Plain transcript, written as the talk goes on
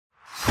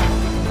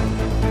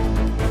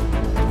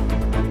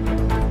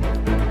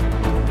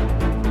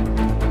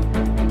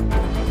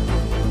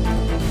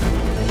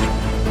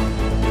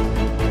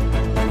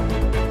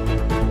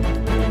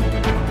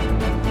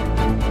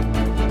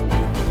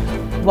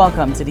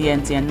Welcome to the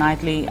NTN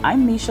Nightly.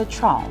 I'm Misha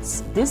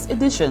Charles. This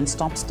edition's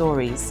top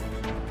stories.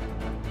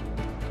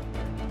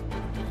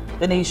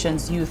 The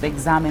nation's youth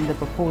examined the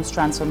proposed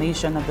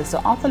transformation of the Sir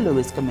Arthur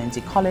Lewis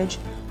Community College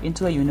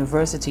into a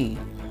university.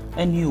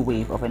 A new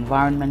wave of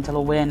environmental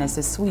awareness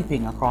is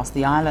sweeping across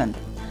the island.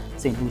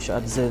 St. Lucia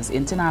observes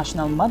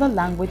International Mother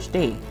Language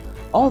Day.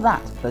 All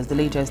that plus the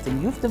latest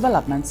in youth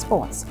development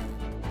sports.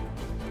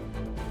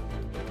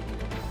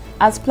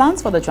 As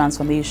plans for the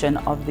transformation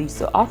of the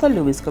Sir Arthur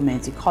Lewis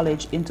Community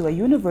College into a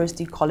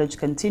university college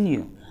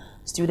continue,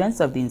 students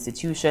of the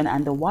institution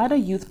and the wider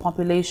youth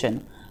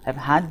population have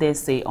had their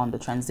say on the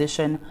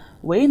transition,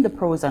 weighing the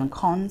pros and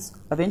cons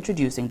of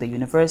introducing the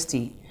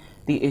university.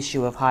 The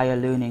issue of higher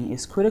learning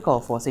is critical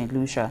for St.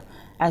 Lucia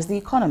as the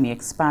economy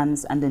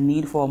expands and the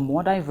need for a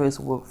more diverse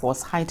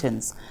workforce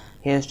heightens.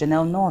 Here's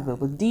NTN Nouvelle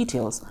with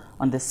details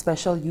on the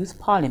special youth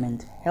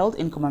parliament held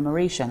in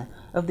commemoration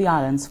of the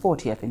island's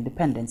 40th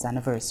independence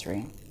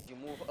anniversary.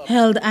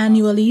 Held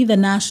annually, the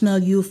National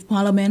Youth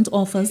Parliament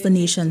offers the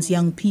nation's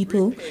young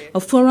people a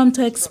forum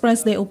to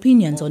express their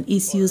opinions on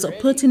issues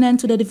pertinent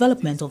to the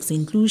development of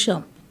St.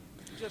 Lucia.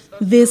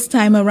 This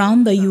time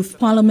around, the Youth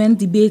Parliament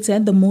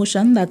debated the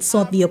motion that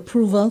sought the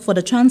approval for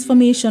the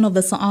transformation of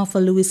the Sir Arthur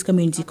Lewis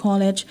Community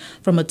College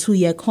from a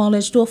 2-year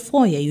college to a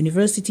 4-year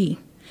university.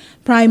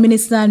 Prime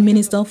Minister and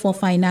Minister for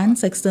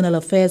Finance, External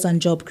Affairs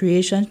and Job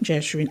Creation,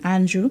 Jesrin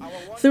Andrew,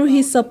 threw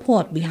his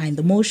support behind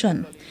the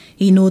motion.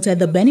 He noted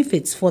the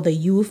benefits for the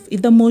youth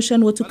if the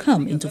motion were to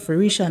come into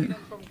fruition.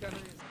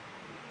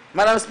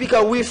 Madam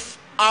Speaker, with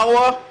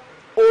our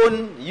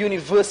own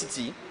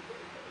university,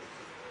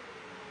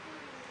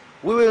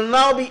 we will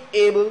now be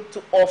able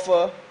to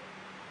offer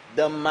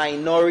the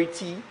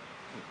minority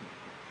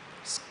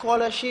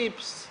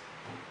scholarships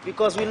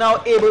because we're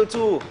now able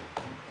to.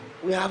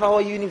 We have our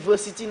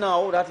university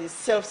now that is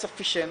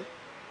self-sufficient,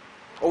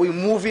 or we're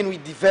moving, we're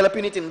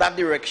developing it in that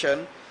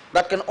direction,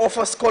 that can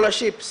offer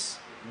scholarships,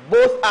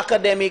 both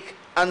academic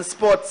and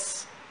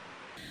sports.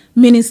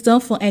 Minister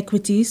for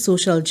Equity,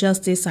 Social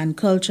Justice and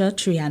Culture,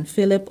 Trian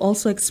Philip,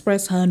 also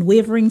expressed her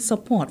unwavering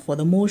support for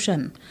the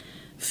motion.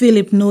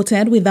 Philip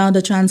noted without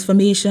the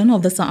transformation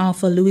of the Sir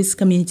Arthur Lewis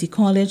Community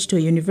College to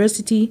a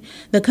university,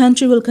 the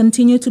country will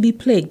continue to be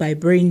plagued by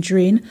brain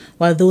drain,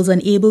 while those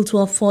unable to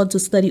afford to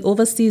study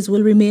overseas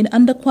will remain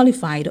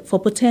underqualified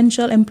for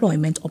potential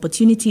employment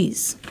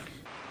opportunities.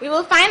 We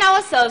will find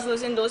ourselves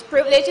losing those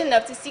privileged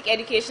enough to seek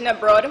education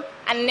abroad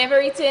and never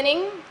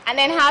returning, and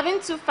then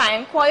having to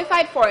find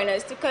qualified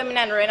foreigners to come in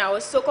and run our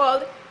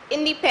so-called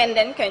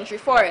independent country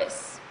for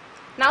us.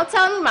 Now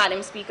tell me,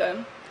 Madam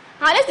Speaker,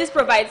 how does this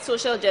provide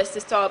social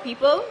justice to our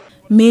people?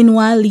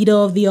 Meanwhile, leader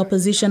of the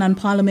opposition and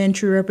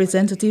parliamentary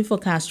representative for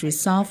Castries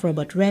South,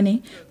 Robert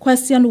Rennie,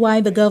 questioned why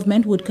the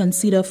government would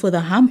consider further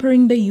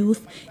hampering the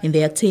youth in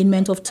the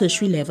attainment of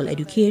tertiary level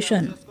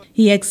education.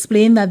 He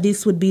explained that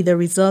this would be the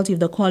result if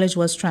the college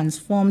was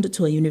transformed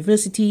to a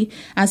university,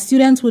 as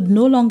students would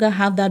no longer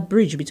have that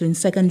bridge between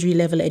secondary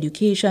level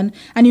education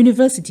and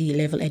university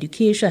level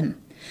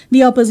education.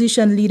 The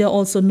opposition leader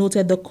also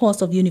noted the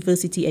cost of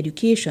university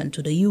education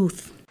to the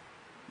youth.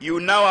 You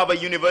now have a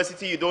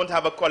university, you don't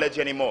have a college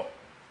anymore.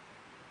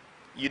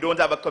 You don't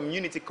have a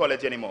community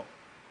college anymore.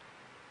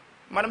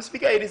 Madam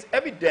Speaker, it is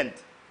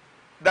evident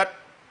that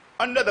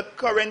under the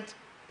current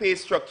pay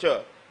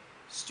structure,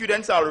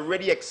 students are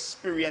already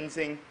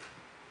experiencing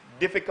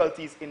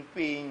difficulties in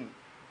paying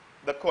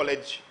the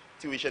college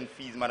tuition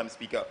fees, Madam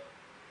Speaker.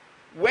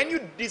 When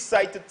you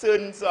decide to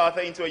turn Sir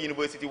Arthur into a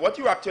university, what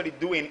you're actually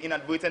doing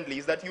inadvertently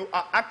is that you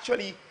are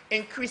actually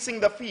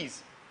increasing the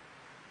fees.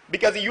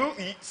 Because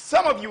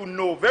some of you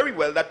know very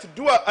well that to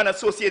do an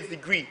associate's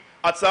degree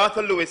at Sir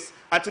Arthur Lewis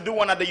and to do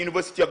one at the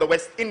University of the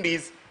West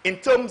Indies, in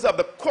terms of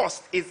the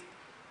cost, is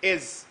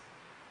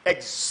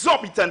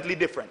exorbitantly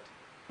different.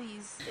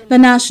 The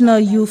National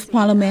Youth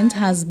Parliament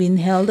has been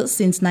held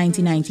since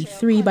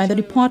 1993 by the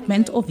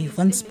Department of Youth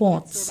and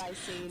Sports.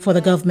 For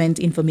the Government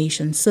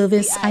Information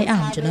Service, I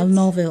am NTN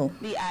Nouvelle.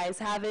 The ayes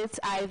have it.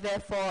 I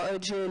therefore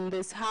adjourn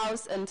this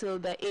House until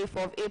the 8th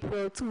of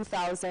April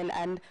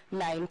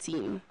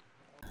 2019.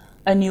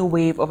 A new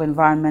wave of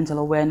environmental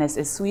awareness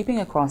is sweeping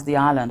across the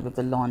island with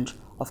the launch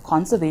of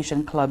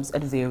conservation clubs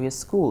at various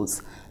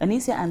schools.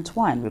 Anicia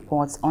Antoine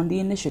reports on the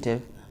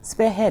initiative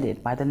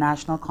spearheaded by the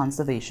National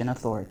Conservation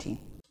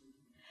Authority.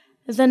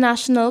 The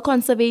National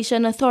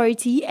Conservation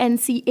Authority,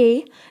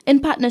 NCA, in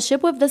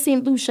partnership with the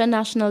St. Lucia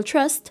National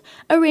Trust,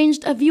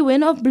 arranged a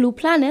viewing of Blue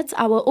Planet,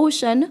 Our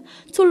Ocean,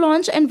 to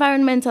launch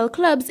environmental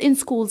clubs in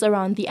schools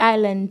around the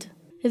island.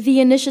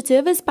 The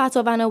initiative is part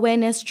of an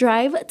awareness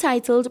drive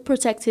titled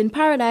Protecting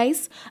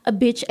Paradise, a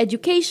beach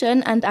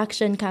education and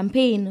action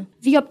campaign.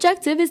 The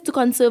objective is to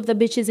conserve the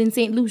beaches in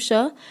St.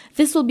 Lucia.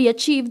 This will be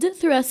achieved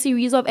through a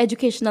series of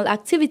educational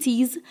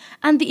activities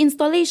and the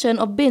installation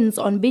of bins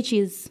on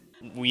beaches.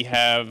 We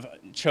have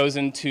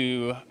chosen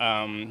to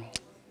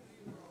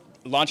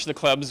launch the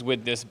clubs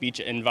with this beach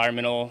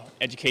environmental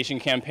education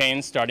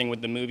campaign, starting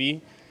with the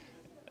movie,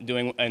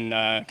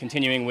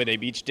 continuing with a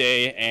beach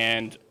day,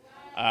 and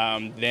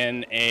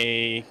then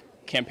a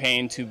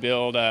campaign to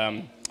build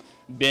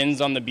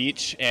bins on the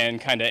beach and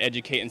kind of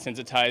educate and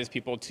sensitize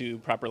people to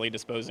properly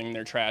disposing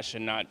their trash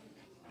and not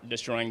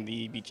destroying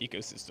the beach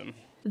ecosystem.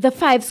 The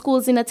 5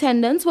 schools in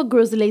attendance were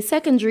Grosley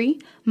Secondary,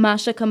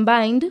 Masha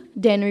Combined,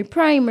 Dennery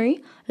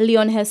Primary,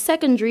 Leon Hess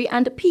Secondary,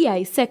 and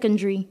PI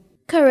Secondary.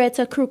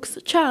 Coretta Crooks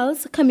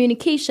Charles,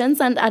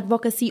 Communications and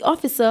Advocacy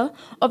Officer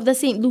of the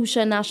St.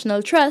 Lucia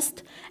National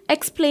Trust,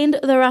 explained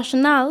the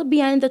rationale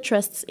behind the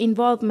Trust's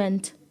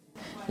involvement.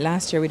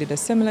 Last year we did a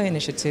similar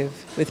initiative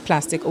with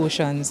Plastic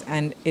Oceans,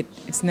 and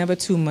it's never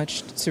too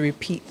much to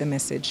repeat the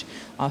message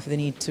of the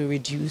need to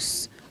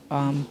reduce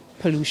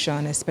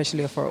pollution,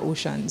 especially of our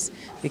oceans,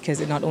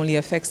 because it not only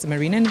affects the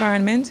marine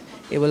environment,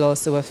 it will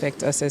also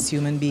affect us as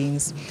human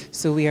beings.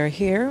 So we are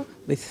here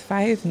with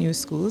 5 new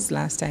schools.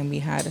 Last time we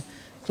had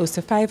close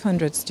to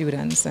 500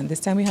 students, and this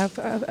time we have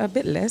a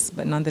bit less,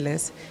 but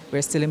nonetheless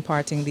we're still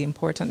imparting the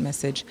important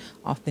message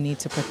of the need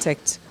to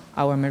protect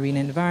our marine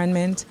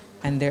environment,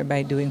 and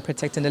thereby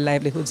protecting the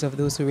livelihoods of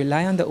those who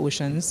rely on the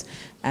oceans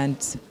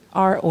and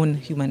our own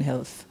human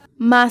health.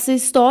 Massey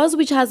Stores,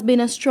 which has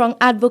been a strong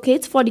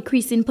advocate for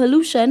decreasing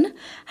pollution,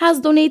 has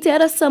donated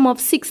a sum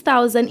of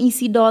 6,000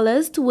 EC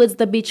dollars towards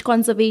the beach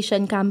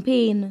conservation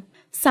campaign.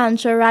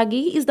 Sancha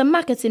Raggi is the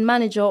marketing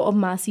manager of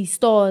Massey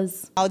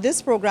Stores. Now,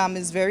 this program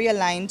is very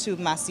aligned to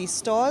Massey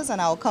Stores,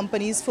 and our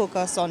company's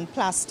focus on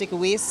plastic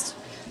waste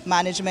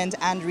management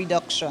and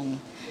reduction,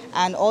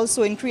 and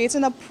also in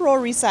creating a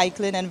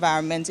pro-recycling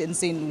environment in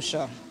St.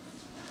 Lucia.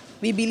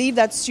 We believe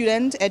that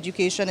student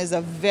education is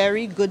a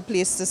very good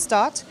place to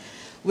start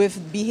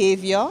with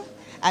behavior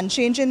and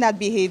changing that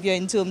behavior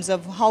in terms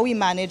of how we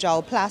manage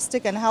our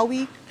plastic and how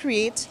we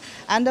create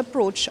and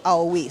approach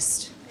our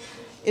waste.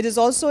 It is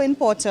also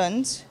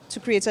important to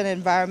create an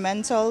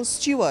environmental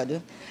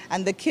steward,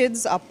 and the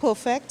kids are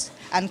perfect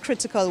and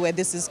critical where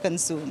this is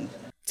concerned.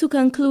 To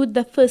conclude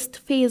the first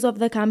phase of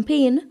the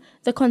campaign,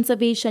 the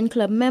Conservation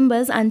Club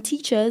members and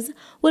teachers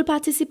will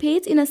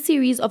participate in a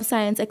series of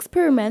science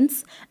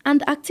experiments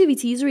and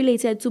activities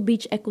related to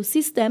beach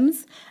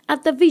ecosystems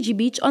at the VG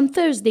Beach on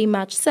Thursday,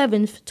 March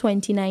 7,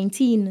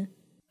 2019.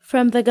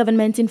 From the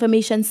Government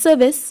Information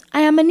Service,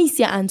 I am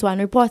Anicia Antoine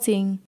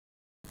reporting.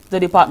 The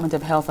Department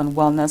of Health and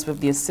Wellness, with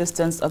the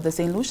assistance of the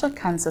St. Lucia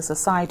Cancer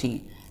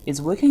Society,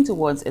 is working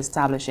towards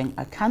establishing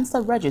a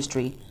cancer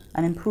registry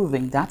and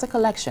improving data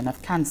collection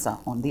of cancer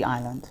on the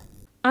island.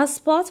 As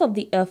part of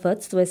the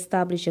efforts to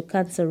establish a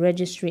cancer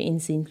registry in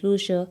St.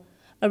 Lucia,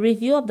 a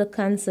review of the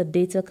cancer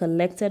data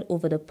collected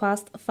over the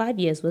past 5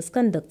 years was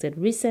conducted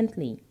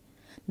recently.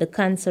 The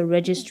cancer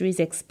registry is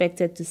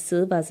expected to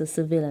serve as a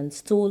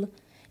surveillance tool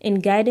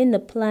in guiding the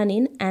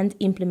planning and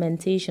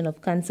implementation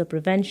of cancer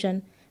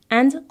prevention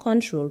and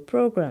control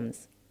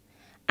programs.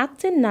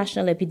 Acting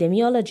National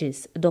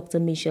Epidemiologist Dr.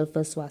 Michel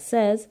Fersois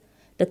says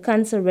the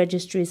cancer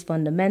registry is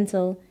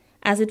fundamental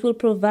as it will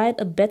provide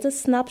a better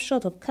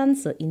snapshot of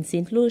cancer in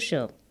St.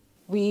 Lucia.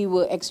 We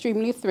were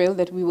extremely thrilled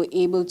that we were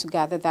able to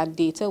gather that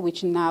data,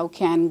 which now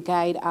can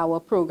guide our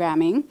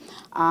programming,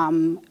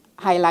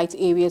 highlight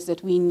areas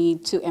that we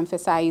need to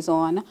emphasize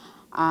on.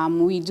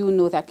 We do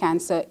know that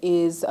cancer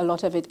a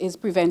lot of it is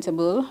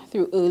preventable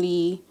through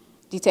early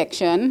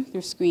detection,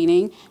 through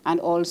screening, and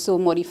also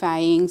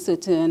modifying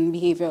certain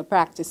behavioral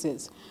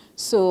practices.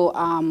 So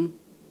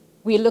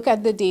we look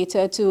at the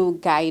data to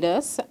guide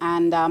us,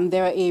 and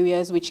there are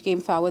areas which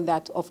came forward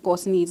that, of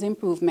course, needs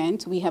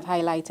improvement. We have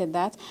highlighted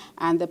that,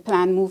 and the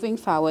plan moving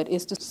forward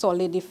is to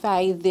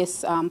solidify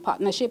this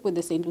partnership with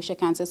the St. Lucia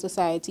Cancer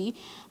Society,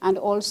 and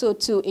also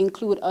to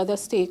include other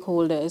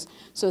stakeholders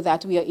so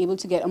that we are able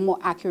to get a more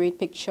accurate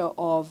picture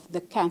of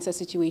the cancer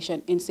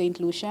situation in St.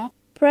 Lucia.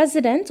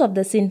 President of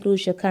the St.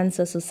 Lucia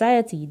Cancer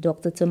Society,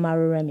 Dr.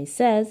 Tamara Remy,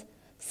 says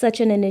such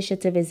an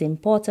initiative is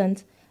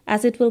important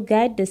as it will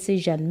guide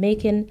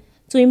decision-making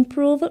to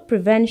improve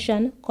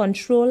prevention,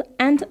 control,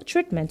 and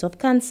treatment of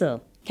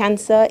cancer.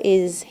 Cancer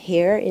is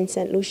here in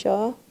St.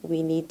 Lucia.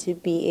 We need to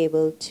be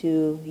able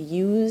to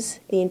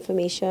use the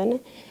information.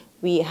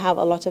 We have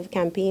a lot of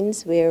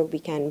campaigns where we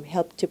can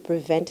help to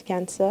prevent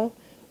cancer.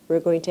 We're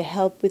going to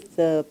help with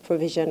the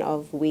provision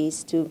of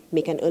ways to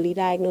make an early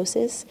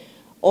diagnosis.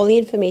 All the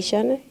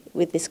information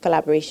with this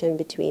collaboration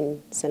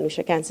between St.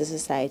 Lucia Cancer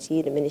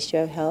Society, the Ministry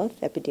of Health,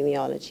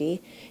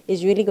 Epidemiology,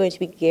 is really going to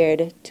be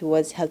geared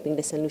towards helping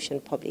the St. Lucian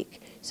public.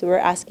 So we're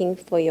asking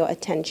for your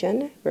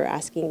attention. We're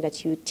asking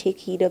that you take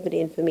heed of the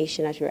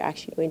information that we're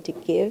actually going to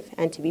give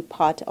and to be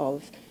part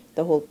of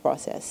the whole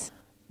process.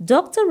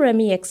 Dr.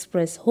 Remy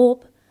expressed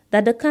hope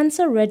that the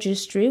cancer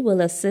registry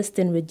will assist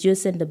in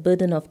reducing the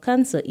burden of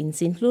cancer in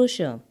St.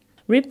 Lucia.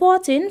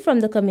 Reporting from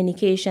the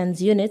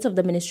Communications Unit of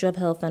the Ministry of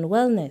Health and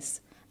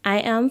Wellness, I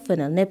am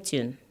Fennel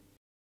Neptune.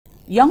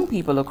 Young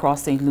people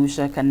across St.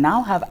 Lucia can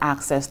now have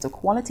access to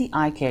quality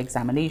eye care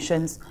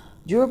examinations,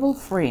 durable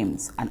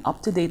frames, and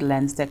up-to-date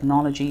lens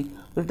technology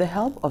with the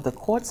help of the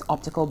Quartz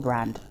Optical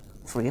brand,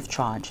 free of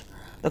charge.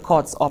 The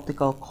Quartz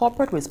Optical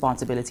Corporate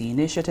Responsibility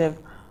Initiative,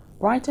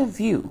 Brighter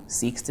View,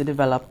 seeks to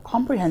develop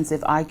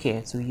comprehensive eye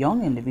care to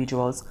young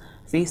individuals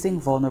facing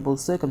vulnerable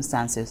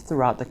circumstances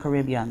throughout the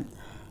Caribbean.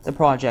 The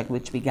project,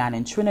 which began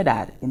in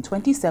Trinidad in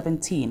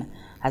 2017,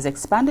 has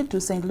expanded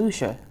to St.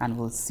 Lucia and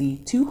will see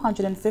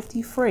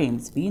 250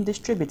 frames being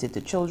distributed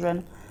to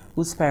children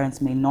whose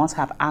parents may not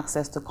have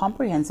access to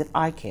comprehensive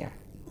eye care.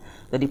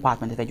 The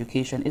Department of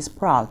Education is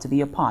proud to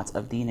be a part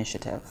of the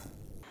initiative.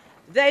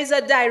 There is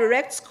a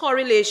direct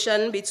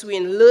correlation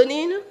between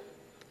learning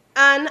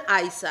and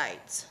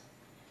eyesight.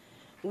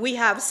 We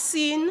have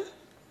seen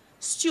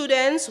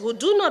students who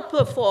do not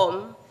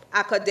perform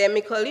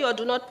academically or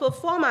do not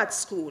perform at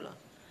school.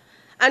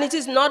 And it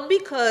is not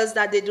because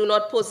that they do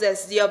not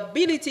possess the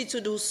ability to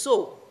do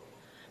so,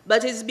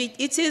 but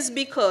it is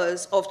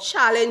because of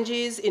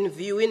challenges in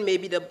viewing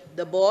maybe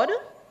the board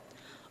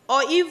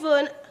or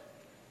even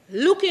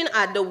looking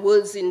at the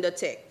words in the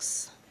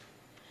text.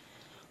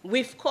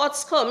 With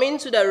courts coming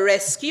to the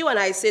rescue, and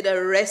I say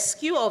the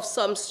rescue of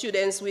some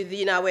students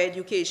within our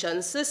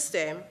education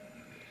system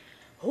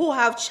who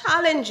have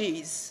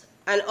challenges,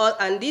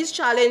 and these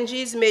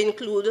challenges may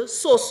include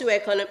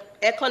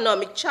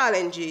socioeconomic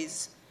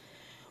challenges.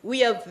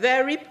 We are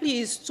very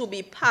pleased to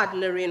be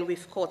partnering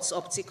with Courts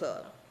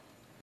Optical.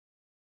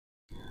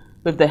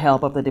 With the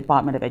help of the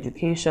Department of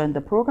Education, the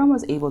program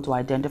was able to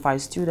identify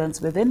students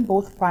within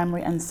both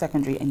primary and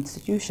secondary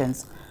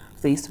institutions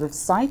faced with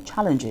sight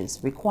challenges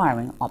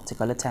requiring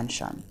optical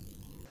attention.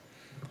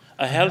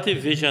 A healthy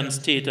vision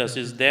status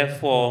is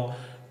therefore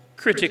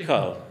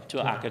critical to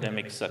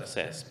academic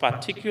success,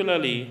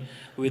 particularly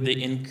with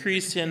the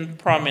increasing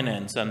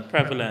prominence and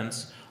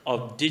prevalence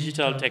of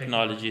digital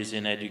technologies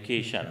in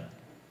education.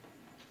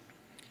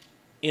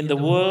 In the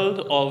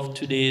world of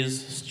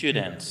today's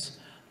students,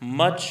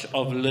 much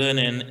of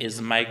learning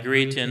is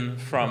migrating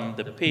from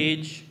the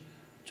page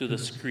to the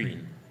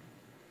screen.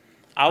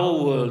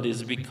 Our world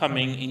is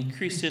becoming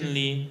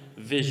increasingly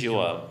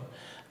visual,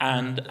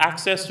 and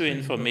access to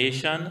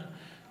information,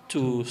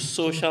 to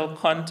social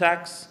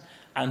contacts,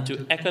 and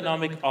to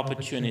economic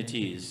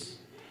opportunities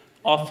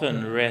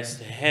often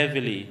rest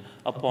heavily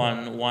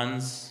upon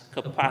one's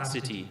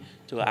capacity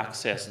to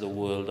access the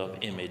world of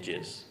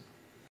images.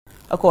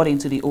 According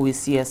to the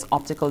OECS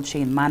Optical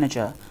Chain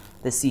Manager,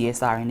 the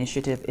CSR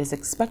initiative is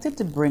expected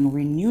to bring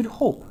renewed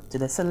hope to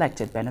the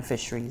selected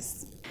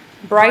beneficiaries.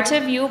 Brighter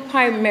View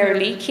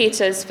primarily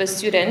caters for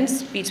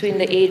students between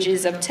the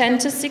ages of 10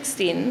 to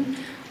 16,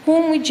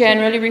 whom we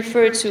generally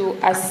refer to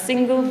as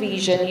single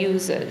vision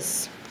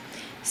users.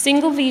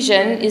 Single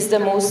vision is the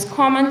most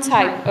common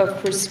type of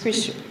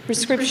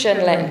prescription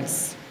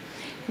lens.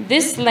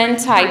 This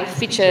lens type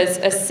features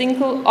a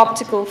single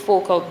optical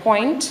focal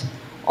point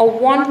or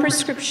one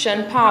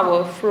prescription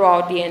power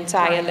throughout the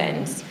entire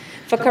lens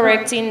for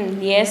correcting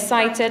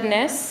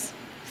nearsightedness,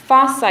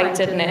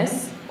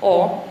 farsightedness,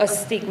 or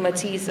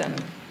astigmatism.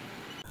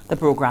 The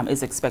program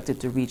is expected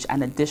to reach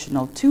an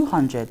additional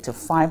 200 to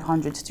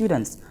 500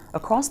 students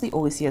across the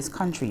OECS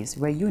countries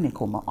where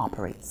Unicoma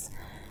operates.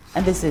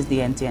 And this is the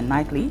NTN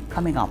Nightly.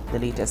 Coming up, the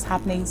latest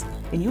happenings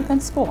in youth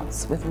and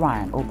sports with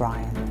Ryan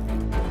O'Brien.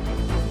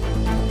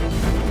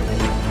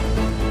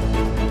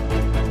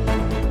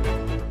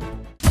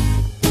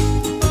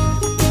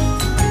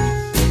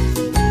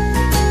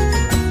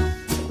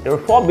 There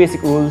are 4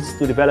 basic rules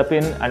to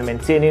developing and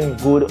maintaining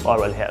good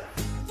oral health.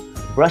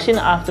 Brushing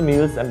after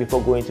meals and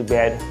before going to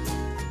bed,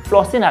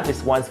 flossing at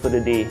least once for the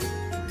day,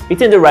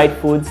 eating the right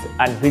foods,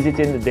 and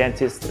visiting the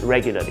dentist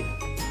regularly.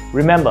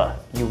 Remember,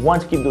 you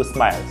want to keep those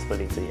smiles for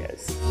later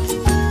years.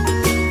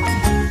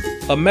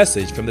 A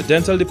message from the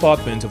Dental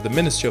Department of the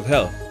Ministry of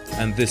Health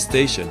and this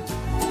station.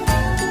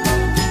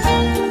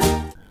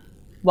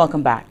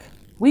 Welcome back.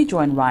 We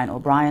join Ryan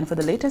O'Brien for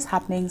the latest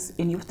happenings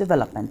in youth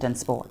development and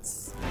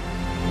sports.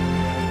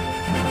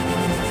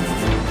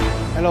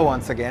 Hello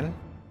once again.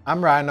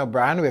 I'm Ryan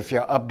O'Brien with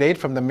your update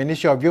from the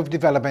Ministry of Youth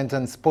Development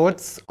and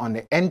Sports on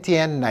the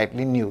NTN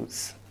Nightly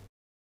News.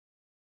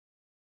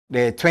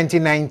 The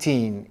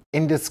 2019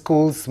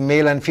 Inter-Schools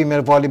Male and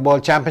Female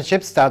Volleyball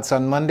Championship starts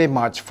on Monday,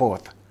 March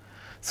 4th.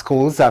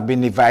 Schools have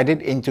been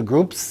divided into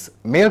groups: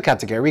 male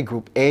category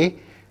Group A,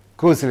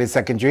 Cruzley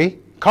Secondary,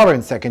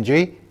 Corinth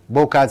Secondary,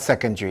 Bocard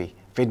Secondary,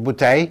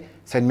 Vidbutai,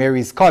 St.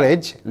 Mary's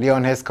College,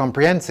 Leon Hess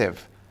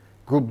Comprehensive.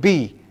 Group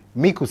B,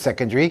 Miku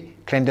Secondary,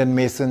 Clendon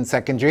Mason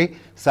Secondary,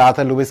 South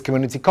Louis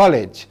Community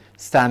College,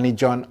 Stanley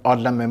John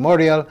Odlum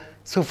Memorial,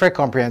 Soufrière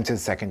Comprehensive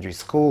Secondary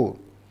School.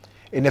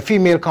 In the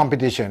female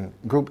competition,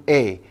 Group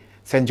A,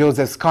 St.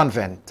 Joseph's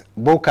Convent,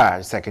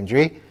 Bocard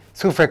Secondary,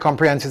 Soufrière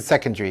Comprehensive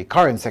Secondary,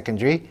 Corinth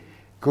Secondary.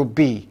 Group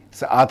B,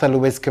 Sir Arthur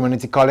Lewis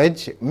Community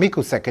College,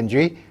 Miku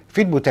Secondary,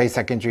 Vidbutai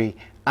Secondary,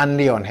 and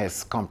Leon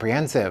Hess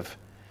Comprehensive.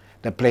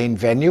 The playing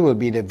venue will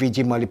be the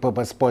VG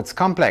Multipurpose Sports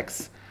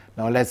Complex.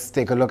 Now let's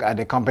take a look at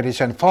the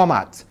competition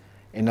format.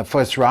 In the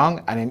first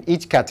round and in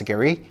each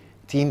category,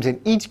 teams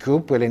in each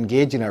group will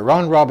engage in a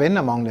round robin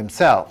among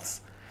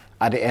themselves.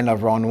 At the end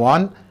of round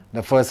 1,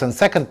 the first and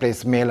second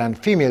place male and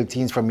female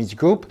teams from each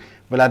group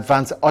will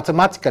advance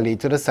automatically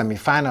to the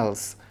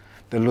semi-finals.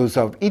 The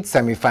loser of each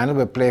semi-final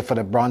will play for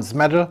the bronze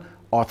medal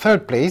or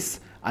third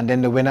place, and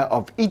then the winner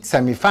of each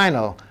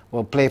semi-final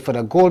will play for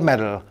the gold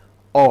medal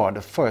or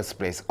the first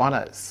place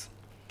honors.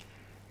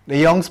 The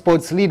Young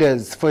Sports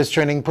Leaders first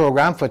training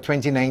program for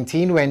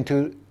 2019 went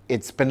to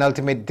its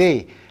penultimate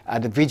day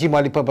at the VG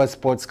Multipurpose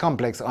Sports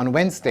Complex on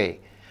Wednesday.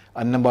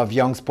 A number of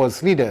young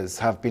sports leaders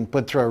have been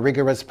put through a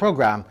rigorous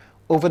program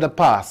over the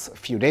past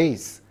few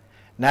days.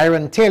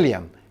 Nairan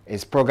Talium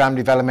is Program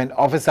Development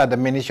Officer at the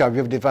Ministry of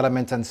Youth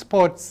Development and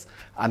Sports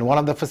and one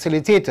of the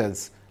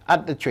facilitators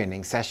at the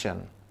training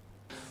session.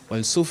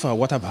 Well, so far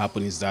what have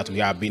happened is that we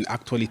have been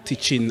actually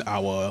teaching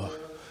our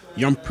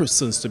young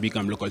persons to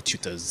become local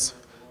tutors.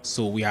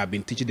 So we have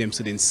been teaching them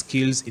certain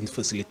skills in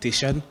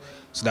facilitation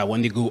so that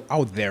when they go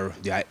out there,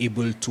 they are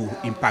able to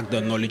impact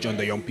their knowledge on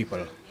the young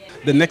people.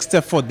 The next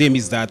step for them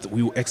is that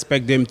we will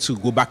expect them to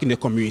go back in the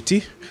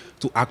community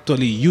to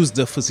actually use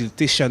the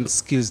facilitation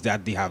skills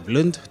that they have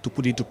learned to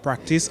put into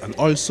practice, and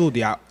also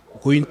they are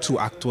going to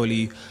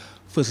actually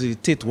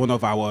facilitate one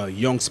of our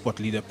young sport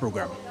leader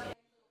program.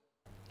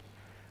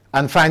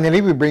 And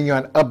finally, we bring you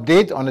an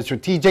update on the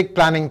strategic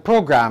planning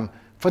program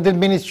for the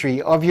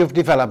Ministry of Youth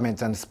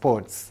Development and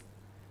Sports.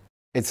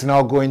 It's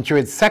now going through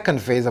its second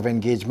phase of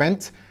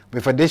engagement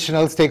with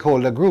additional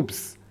stakeholder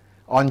groups.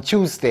 On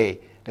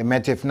Tuesday, they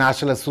met with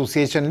National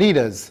Association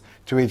leaders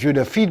to review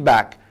the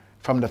feedback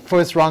from the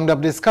first round of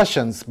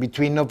discussions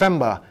between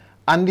November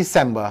and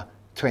December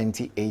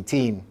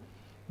 2018.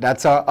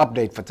 That's our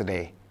update for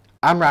today.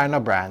 I'm Ryan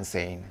O'Brien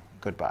saying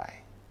goodbye.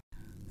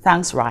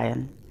 Thanks,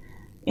 Ryan.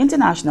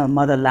 International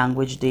Mother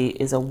Language Day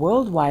is a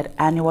worldwide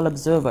annual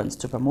observance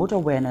to promote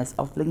awareness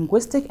of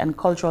linguistic and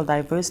cultural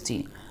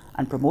diversity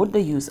and promote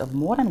the use of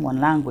more than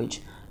one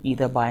language,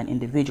 either by an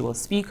individual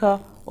speaker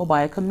or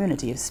by a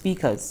community of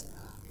speakers.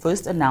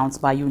 First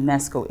announced by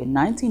UNESCO in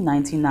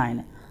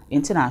 1999,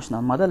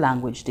 International Mother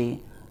Language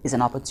Day is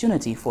an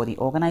opportunity for the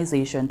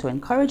organization to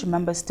encourage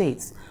member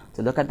states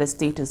to look at the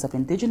status of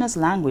indigenous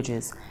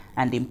languages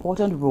and the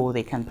important role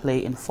they can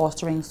play in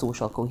fostering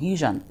social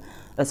cohesion.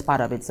 As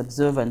part of its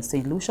observance,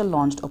 St. Lucia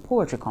launched a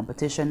poetry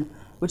competition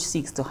which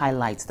seeks to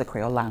highlight the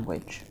Kweyol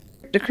language.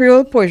 The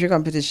Kweyol poetry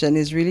competition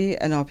is really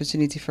an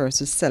opportunity for us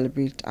to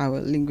celebrate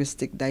our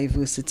linguistic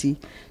diversity,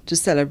 to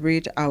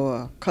celebrate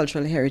our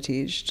cultural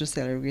heritage, to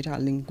celebrate our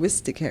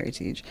linguistic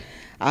heritage.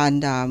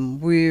 And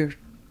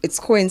it's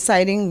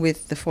coinciding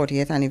with the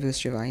 40th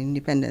anniversary of our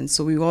independence.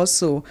 So we're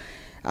also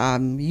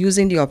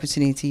using the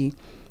opportunity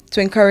to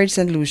encourage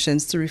St.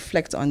 Lucians to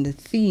reflect on the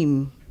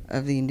theme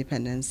of the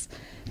independence,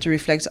 to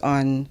reflect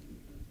on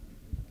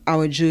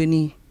our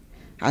journey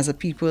as a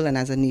people and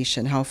as a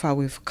nation, how far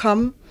we've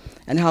come,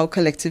 and how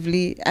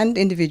collectively and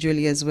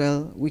individually as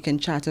well we can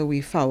chart a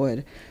way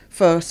forward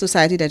for a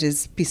society that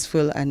is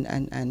peaceful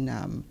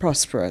and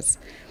prosperous.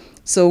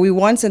 So we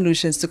want St.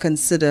 Lucians to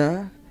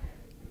consider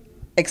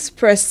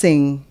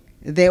expressing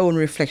their own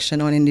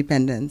reflection on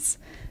independence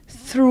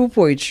through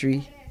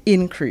poetry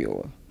in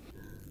Kweyol.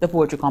 The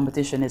poetry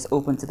competition is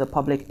open to the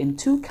public in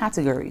two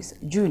categories,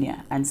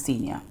 junior and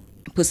senior.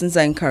 Persons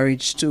are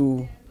encouraged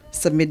to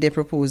submit their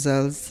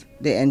proposals,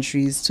 their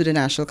entries to the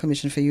National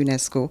Commission for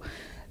UNESCO.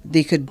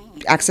 They could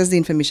access the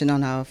information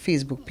on our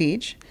Facebook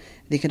page.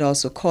 They could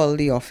also call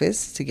the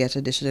office to get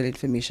additional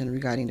information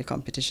regarding the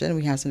competition.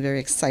 We have some very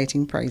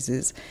exciting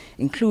prizes,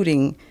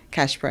 including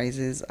cash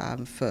prizes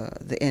for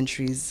the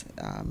entries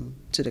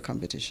to the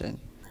competition.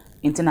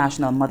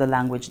 International Mother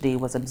Language Day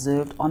was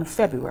observed on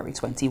February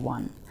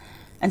 21.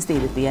 And stay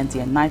with the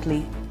NTN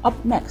Nightly.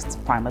 Up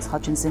next, Primus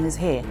Hutchinson is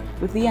here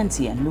with the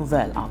NTN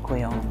Nouvelle à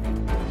Kweyol.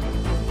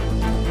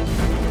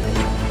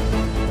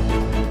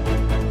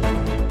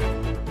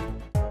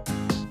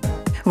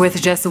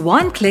 With just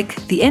one click,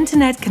 the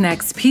internet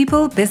connects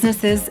people,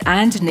 businesses,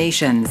 and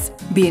nations.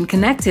 Being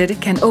connected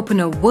can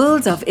open a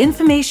world of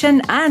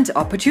information and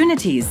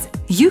opportunities.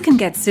 You can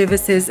get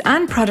services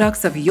and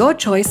products of your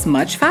choice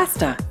much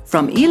faster.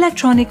 From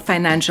electronic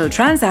financial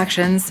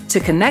transactions to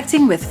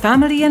connecting with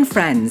family and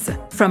friends.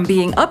 From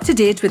being up to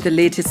date with the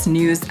latest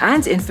news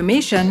and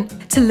information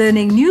to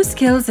learning new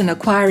skills and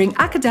acquiring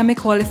academic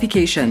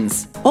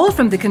qualifications. All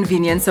from the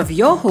convenience of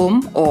your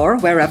home or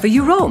wherever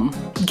you roam.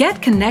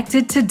 Get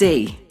connected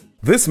today.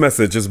 This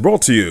message is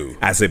brought to you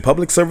as a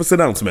public service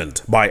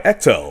announcement by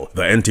Ectel,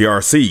 the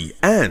NTRC,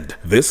 and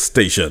this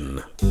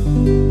station.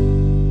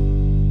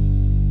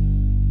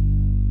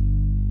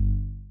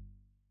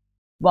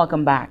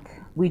 Welcome back.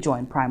 We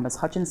join Primus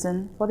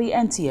Hutchinson for the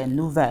NTN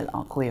Nouvelle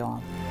à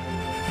Kweyol.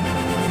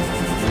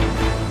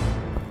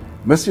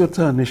 Monsieur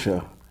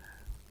Tanisha,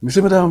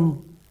 Monsieur Madame,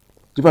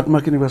 Département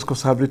qui nous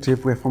responsabilité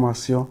pour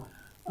information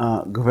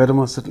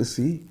gouvernement cette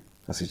ici,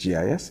 ça c'est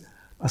GIS,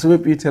 parce que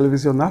puis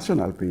télévision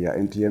nationale puis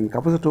NTN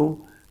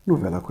Capozato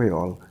Nouvelle à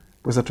Kweyol,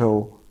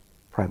 Pozato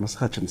Primus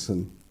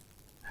Hutchinson.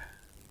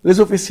 Les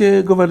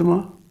officiers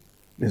gouvernement,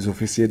 les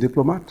officiers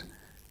diplomates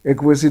et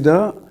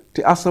présidents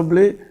t'es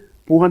assemblés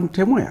pour un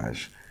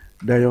témoignage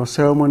dans une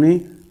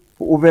cérémonie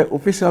pour ouvrir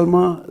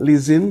officiellement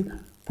l'usine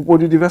pour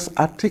produire divers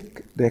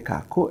articles des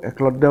cacao et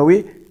Claude Dawe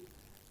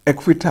et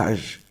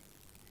fruitage.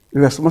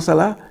 L'investissement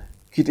là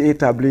qui est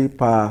établi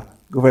par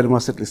le gouvernement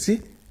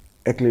ici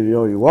et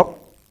l'Union Europe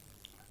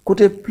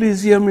coûtait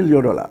plusieurs millions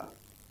de dollars.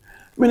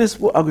 Le ministre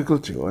pour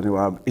l'Agriculture,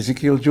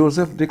 Ezekiel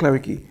Joseph,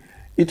 déclaré qu'il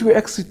était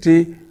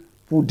excité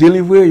pour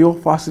délivrer une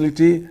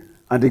facilité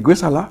en dégré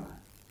là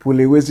pour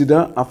les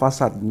résidents en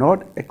façade nord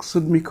et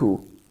sud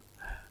micro.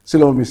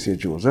 Selon M.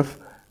 Joseph,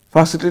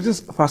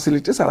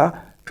 faciliter ça là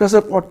très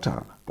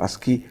important parce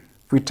que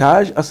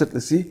fruitage à cette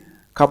ci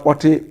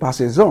capoté par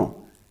saison.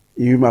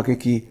 Il remarque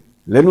que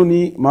les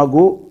nouni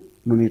mago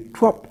nouni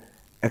trop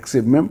et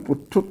c'est même pour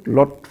tout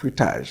l'autre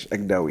fruitage et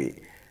dawi.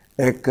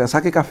 Et ça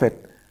qui a fait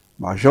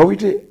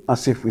majorité en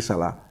ces fruits ça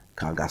là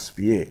qu'a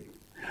gaspillé.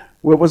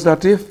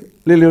 Représentatif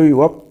de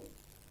l'Europe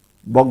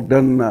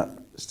Bogdan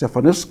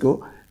Stefanescu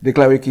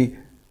déclaré qu'il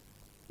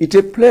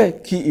était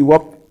plaît qui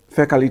Europe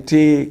fait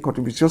qualité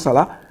contribution ça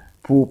là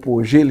pour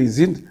projet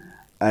l'usine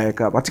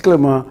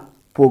particulièrement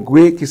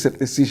progrès qui cette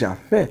ici j'ai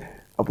fait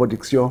en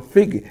production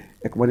figue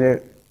et comment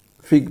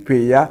figue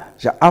pays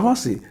j'ai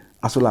avancé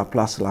à sur la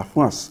place la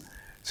France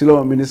selon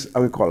le ministre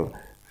agricole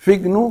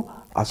figue nous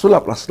à sur la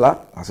place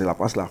là c'est la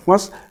place la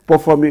France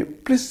pour former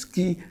plus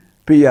qui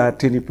pays a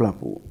tenu plan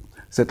pour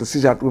cette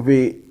ici j'ai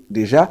trouvé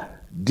déjà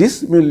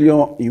 10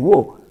 millions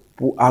d'euros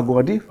pour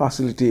agrandir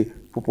faciliter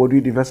pour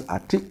produire divers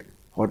articles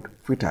de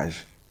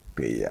fruitage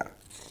pays.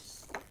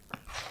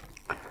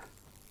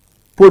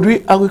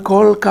 Produits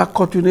agricoles qui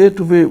continuent de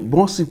trouver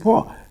bon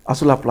support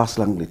sur la place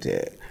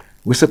l'Angleterre.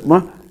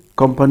 Récemment,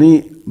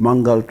 compagnie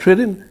Mangal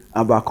Trading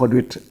a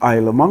conduit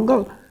Isle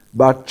Mangal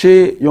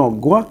battu une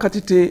grande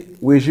quantité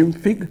régime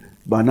figue,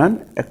 banane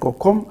et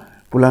concombre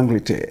pour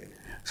l'Angleterre.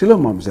 Selon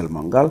Mme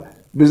Mangal,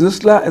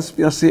 business là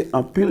expérience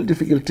en pile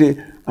difficulté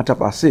à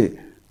passer,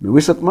 mais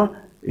récemment,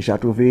 il a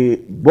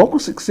trouvé beaucoup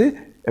de succès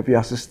et puis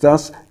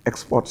assistance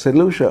export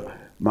solution.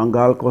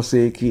 Mangal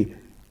conseille qui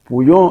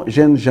pour yon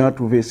jeunes gens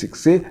trouver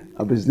succès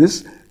en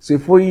business, c'est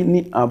faut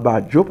ni en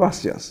bas de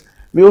patience.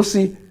 Mais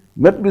aussi,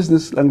 notre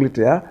business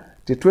l'Angleterre,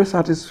 tu es très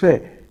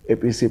satisfait et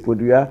puis ces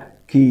produits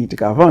qui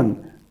te vendent.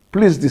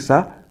 Plus de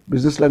ça,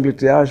 business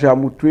l'Angleterre, j'ai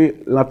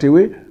montré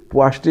l'intérêt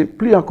pour acheter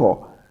plus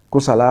encore.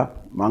 Comme ça là,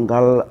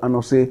 Mangal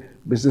annoncé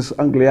business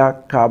anglais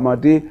qui a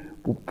demandé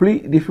pour plus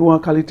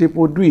différentes qualités de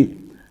produits.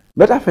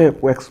 Mais affaire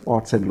pour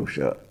export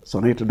solution.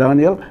 Son nom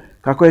Daniel,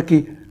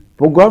 qui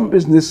programme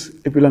business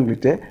et puis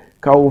l'Angleterre,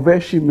 qui a ouvert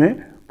chemin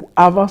pour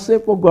avancer le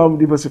programme de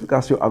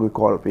diversification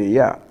agricole pays.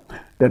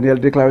 Daniel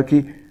déclare que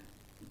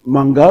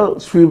Mangal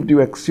suit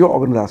direction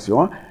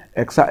organisation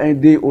et que ça a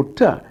aidé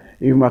autant.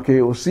 Il remarque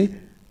aussi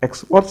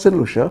Export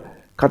Solution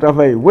qui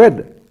travaille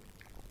web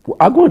pour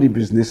agrandir le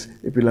business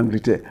et puis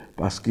l'Angleterre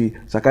parce que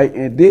ça a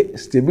aidé à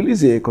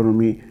stabiliser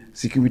l'économie,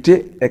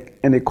 sécurité et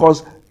une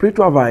cause plus de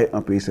travail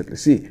en pays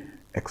cette-ci.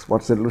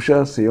 Export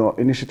Solution, c'est une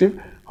initiative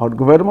du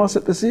gouvernement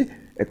cette-ci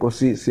et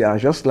aussi c'est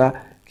agence là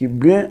qui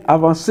bien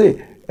avancé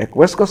et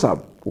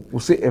responsable pour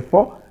pousser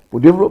effort pour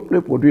développer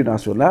le produit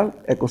national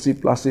et aussi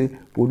placer le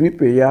produit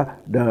pays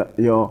dans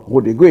un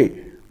haut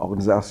degré.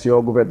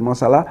 Organisation gouvernement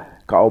ça là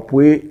qui a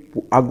opéré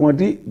pour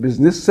agrandir le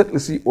business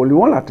cette-ci au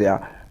Lyon la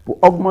terre pour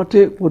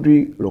augmenter le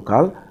produit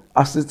local,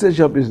 assister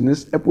le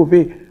business et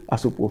prouver à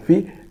ce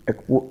profit et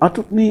pour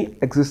entretenir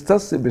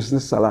l'existence de ce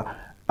business ça là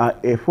un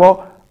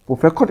effort pour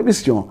faire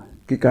contribution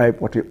qui a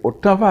apporté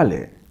autant de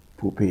valeur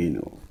pour le pays.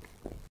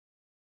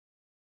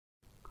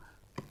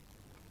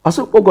 À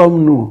ce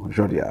programme, nous,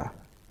 aujourd'hui,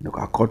 nous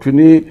allons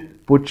continuer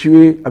pour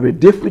tuer avec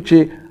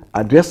défricher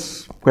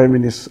adresse Premier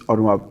ministre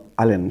honorable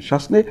Alain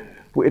Chastanet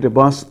pour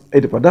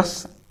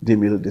indépendance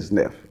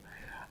 2019.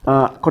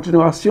 En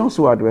continuation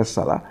sur l'adresse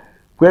là,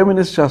 Premier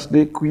ministre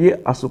Chastanet crié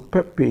à ce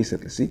peuple pays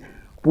cette-ci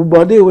pour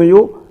bander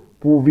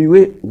pour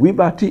vivre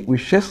rebâtir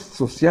richesse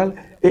sociale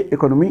et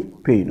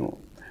économique pays nous.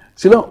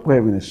 Selon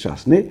Premier ministre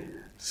Chastanet,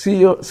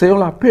 si c'est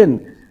la peine,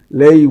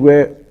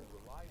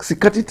 si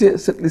quantité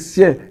cette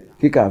lycéen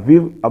qui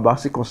vivent à bas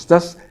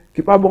circonstances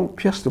qui pas bon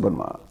pièce de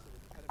bonnement.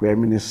 Le Premier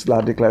ministre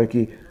a déclaré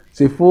que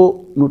c'est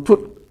faux nous tous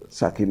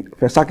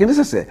faire ça qui est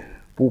nécessaire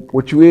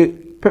pour tuer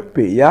peuple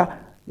pays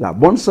la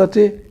bonne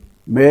santé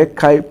mais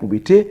qui pour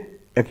biter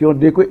et qui ont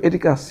des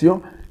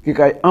éducation qui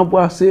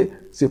embrasser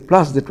ces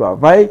places de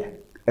travail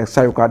et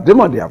ça y a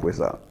demandé à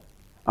présent.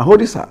 En haut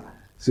de ça,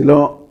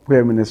 selon le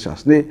Premier ministre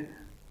Chastanet,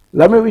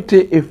 la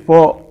mérité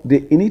effort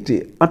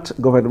d'unité entre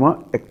le gouvernement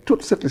et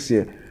toute cette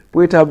lycée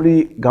pour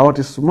établir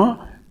garantissement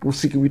pour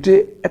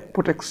sécurité et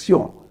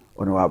protection.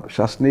 Honorable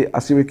Chastanet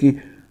assure que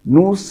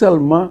nous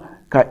seulement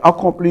qu'à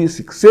accomplir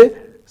succès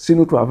si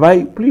nous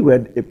travaillons plus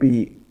web et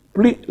puis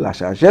plus la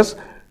chargesse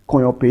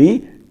qu'on a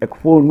pays et qu'il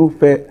faut nous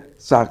faire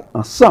ça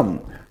ensemble.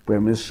 Le Premier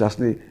ministre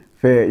Chastanet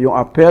fait un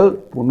appel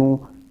pour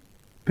nous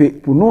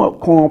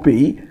qu'on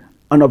pays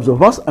en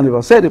observance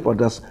anniversaire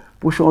d'indépendance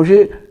pour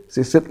changer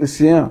ces 7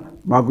 lycéens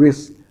malgré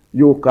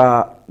yo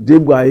ka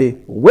débrouiller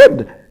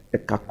web et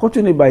ka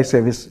continuer à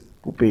service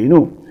pour pays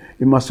nous.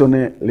 Il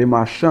mentionnait les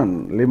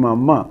marchands, les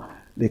mamans,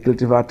 les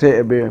cultivateurs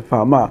et bien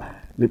pharma,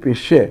 les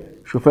pêcheurs,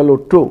 chauffeurs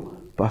auto,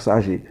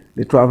 passagers,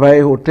 les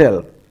travailleurs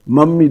hôtels,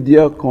 même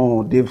médias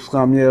comme Dave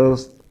Samuels,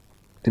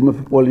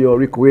 Timothy Polio,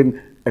 Rick Wayne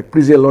et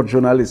plusieurs autres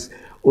journalistes.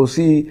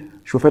 Aussi,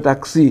 chauffeurs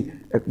taxi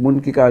et les gens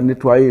qui ont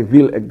nettoyé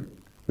ville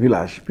et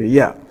village.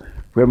 Le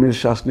Premier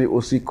ministre Chastanet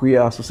aussi crié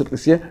à la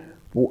société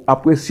pour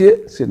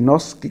apprécier ces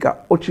noces qui ont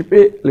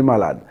occupé les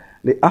malades,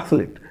 les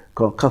athlètes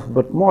comme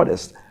Cuthbert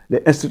Modest,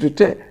 les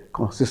instituteurs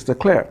comme Sister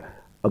Claire,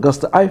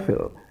 Auguste Eiffel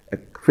et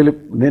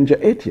Philippe Ninja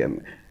Etienne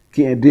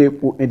qui aidé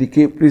pour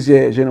indiquer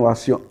plusieurs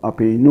générations en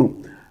pays nous.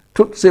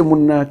 Toutes ces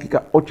gens qui ont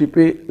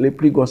occupé les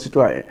plus grands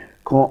citoyens,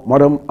 comme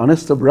Madame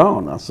Ernest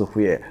Brown en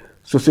Sophia,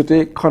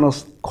 Société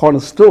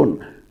Cornerstone,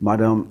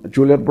 Madame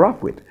Juliette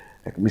Brathwaite,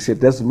 et M.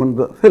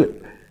 Desmond Philip,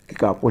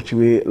 qui a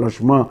poursuivi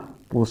logement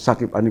pour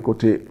s'occuper à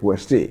côté pour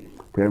rester.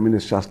 Premier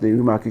ministre Chasse de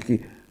remarque que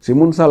ces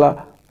gens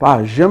là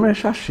pas jamais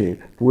cherché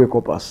pour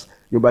récompense.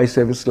 Ils ont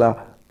service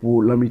là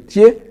pour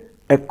l'amitié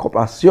et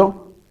compassion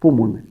pour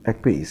mon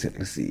pays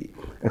ici.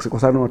 Et c'est comme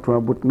ça que nous avons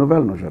une bonne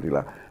nouvelle aujourd'hui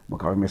là. Je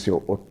vous remercie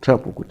autant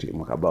pour écouter. Je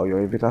vous remercie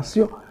une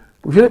invitation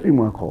pour je plus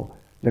encore.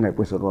 Je vais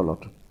vous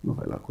l'autre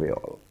nouvelle à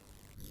Kweyol.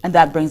 And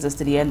that brings us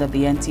to the end of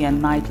the NTN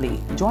Nightly.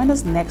 Join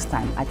us next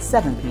time at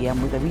 7 p.m.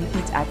 with a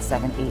repeat at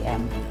 7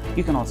 a.m.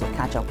 You can also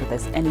catch up with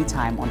us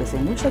anytime on the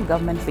St. Lucia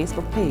Government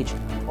Facebook page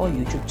or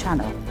YouTube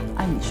channel.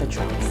 I'm Nisha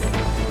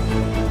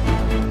Travis.